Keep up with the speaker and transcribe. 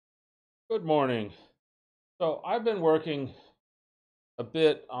Good morning. So I've been working a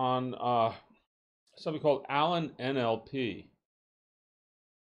bit on something called Allennlp,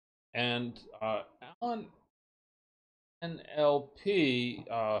 and Allennlp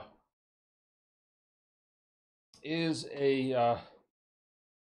is a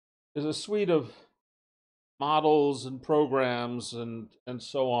suite of models and programs and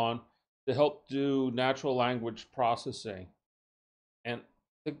so on to help do natural language processing. And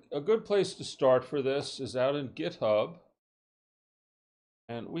a good place to start for this is out in GitHub,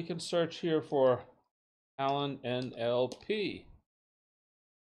 and we can search here for Allennlp. Here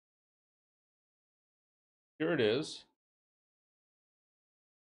it is.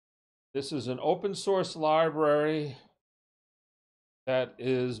 This is an open source library that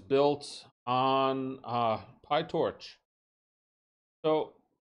is built on PyTorch. So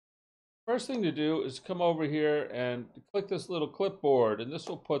first thing to do is come over here and click this little clipboard, and this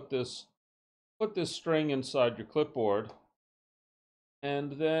will put this string inside your clipboard.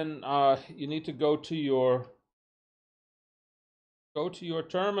 And then you need to go to your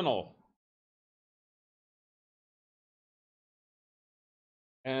terminal.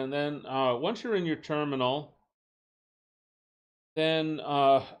 And then once you're in your terminal, then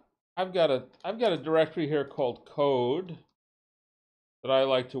I've got a directory here called code that I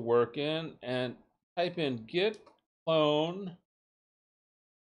like to work in, and type in git clone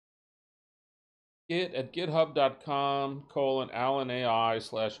git at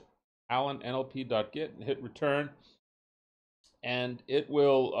github.com:allennai/allennlp.git and hit return, and it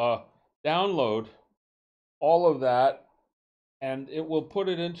will download all of that, and it will put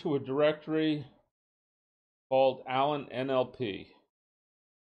it into a directory called Allennlp.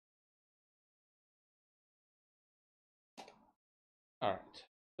 All right,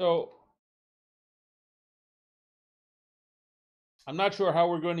 so I'm not sure how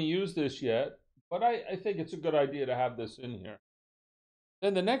we're going to use this yet, but I think it's a good idea to have this in here.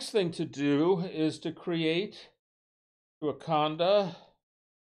 Then the next thing to do is to create through a conda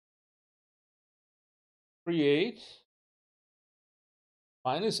create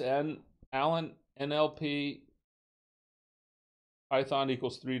 -n Allennlp Python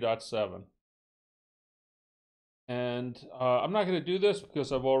equals 3.7. And I'm not going to do this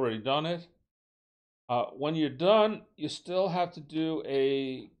because I've already done it. When you're done, you still have to do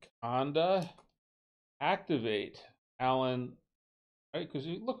a conda activate Allen, right? Because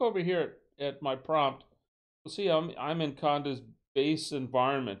you look over here at my prompt, you'll see I'm in conda's base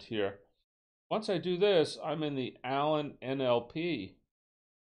environment here. Once I do this, I'm in the Allennlp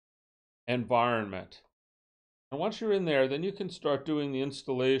environment. And once you're in there, then you can start doing the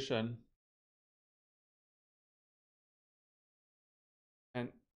installation.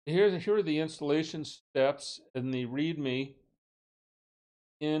 And here are the installation steps in the README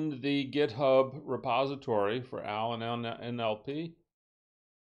in the GitHub repository for Allennlp.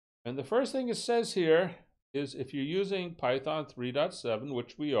 And the first thing it says here is if you're using Python 3.7,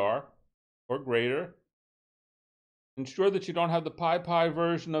 which we are, or greater, ensure that you don't have the PyPy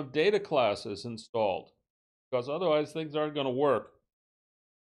version of data classes installed, because otherwise things aren't going to work.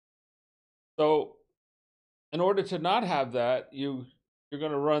 So in order to not have that, you're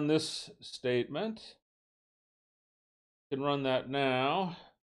going to run this statement. You can run that now.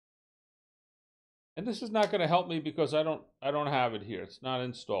 And this is not going to help me because I don't have it here. It's not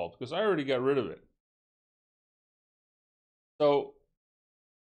installed because I already got rid of it. So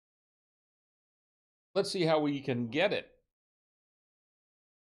let's see how we can get it.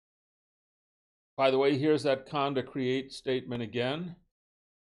 By the way, here's that conda create statement again.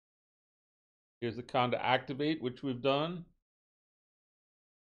 Here's the conda activate, which we've done.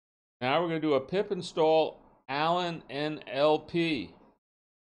 Now we're going to do a pip install Allennlp.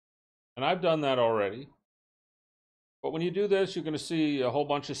 And I've done that already. But when you do this, you're going to see a whole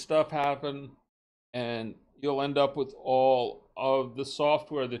bunch of stuff happen, and you'll end up with all of the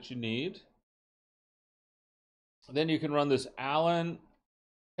software that you need. Then you can run this Allen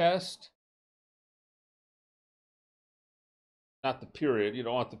test. Not the period. You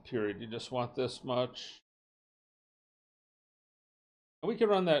don't want the period. You just want this much. And we can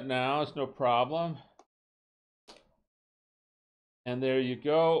run that now. It's no problem. And there you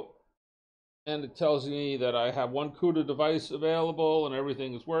go. And it tells me that I have one CUDA device available and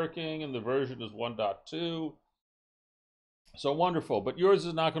everything is working and the version is 1.2. So wonderful. But yours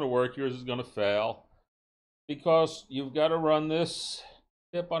is not going to work. Yours is going to fail because you've got to run this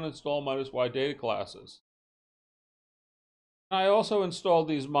pip uninstall -y data classes. I also installed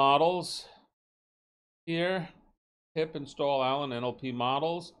these models here, pip install Allennlp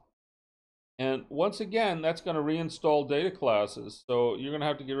models, And once again, that's going to reinstall data classes. So you're going to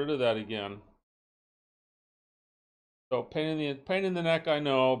have to get rid of that again. So pain in the neck, I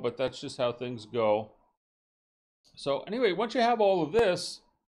know, but that's just how things go. So anyway, once you have all of this,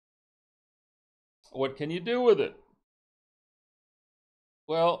 what can you do with it?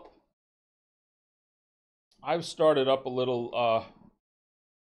 Well, I've started up a little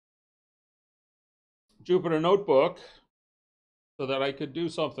Jupyter notebook so that I could do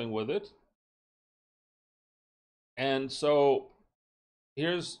something with it. And so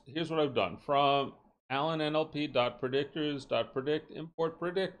here's what I've done. From Allennlp.predictors.predict import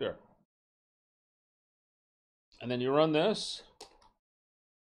predictor. And then you run this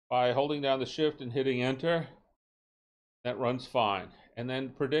by holding down the shift and hitting enter. That runs fine. And then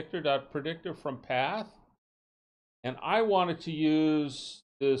predictor.predictor from path. And I wanted to use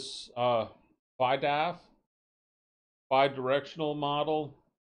this BiDAF, bidirectional model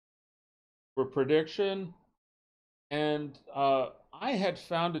for prediction. And I had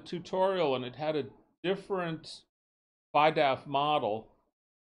found a tutorial and it had a different BiDAF model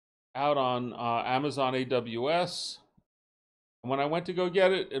out on Amazon AWS. And when I went to go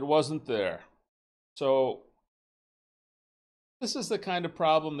get it, it wasn't there. So this is the kind of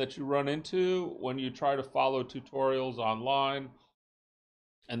problem that you run into when you try to follow tutorials online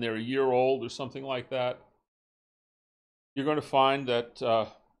and they're a year old or something like that. You're going to find that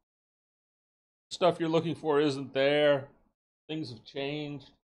stuff you're looking for isn't there. Things have changed.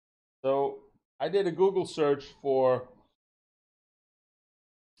 So I did a Google search for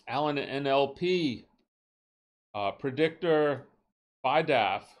Allennlp predictor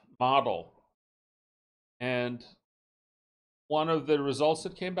BiDAF model. And one of the results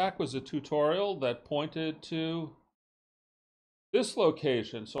that came back was a tutorial that pointed to this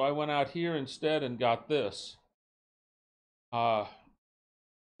location. So I went out here instead and got this. See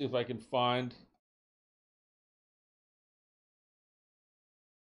if I can find.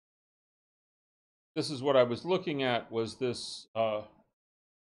 This is what I was looking at, was this how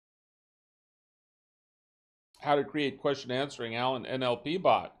to create question answering Allennlp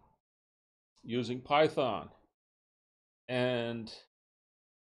bot using Python. And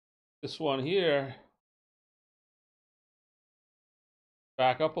this one here,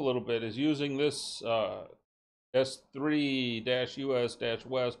 back up a little bit, is using this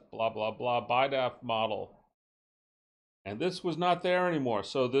S3-US-West blah blah blah BiDAF model. And this was not there anymore,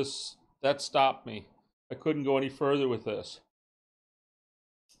 so that stopped me. I couldn't go any further with this.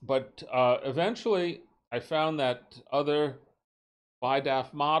 But eventually I found that other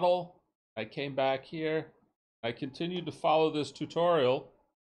BiDAF model. I came back here. I continued to follow this tutorial.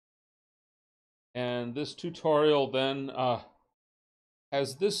 And this tutorial then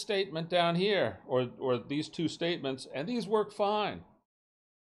has this statement down here, or these two statements, and these work fine.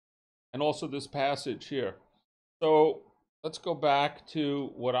 And also this passage here. So let's go back to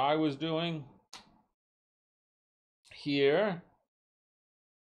what I was doing here.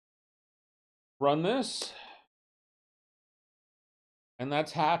 Run this. And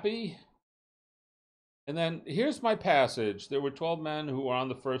that's happy. And then here's my passage. There were 12 men who were on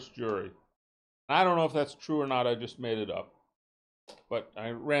the first jury. I don't know if that's true or not. I just made it up. But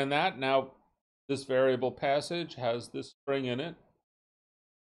I ran that. Now this variable passage has this string in it.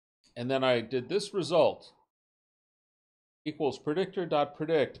 And then I did this result. Equals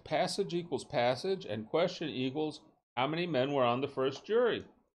predictor.predict. Passage equals passage. And question equals how many men were on the first jury.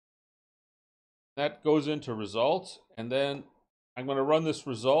 That goes into results. And then I'm going to run this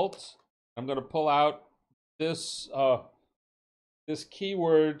result. I'm going to pull out this this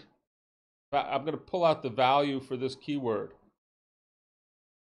keyword. I'm going to pull out the value for this keyword.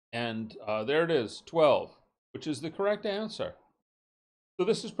 And there it is, 12, which is the correct answer. So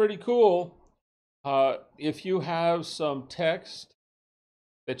this is pretty cool. If you have some text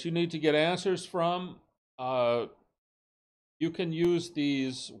that you need to get answers from, you can use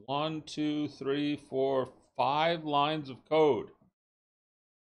these 1, 2, 3, 4, 5 lines of code.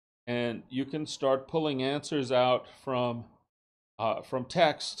 And you can start pulling answers out from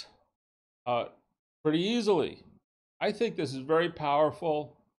text pretty easily. I think this is very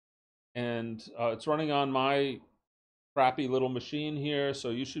powerful, and it's running on my crappy little machine here, so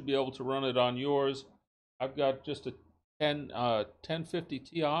you should be able to run it on yours. I've got just a 1050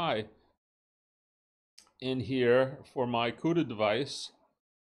 Ti in here for my CUDA device,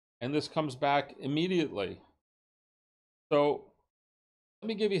 and this comes back immediately. So let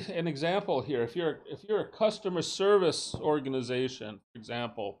me give you an example here. If you're a customer service organization, for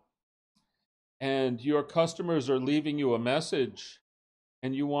example, and your customers are leaving you a message,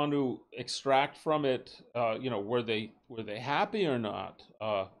 and you want to extract from it, were they happy or not?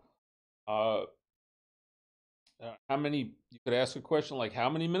 Uh, how many, you could ask a question like, how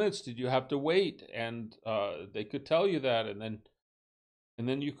many minutes did you have to wait? And they could tell you that, and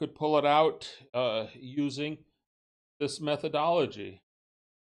then you could pull it out using this methodology.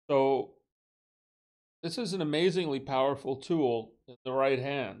 So this is an amazingly powerful tool in the right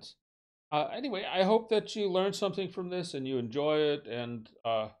hands. Anyway, I hope that you learned something from this and you enjoy it and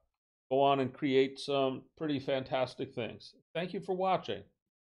go on and create some pretty fantastic things. Thank you for watching.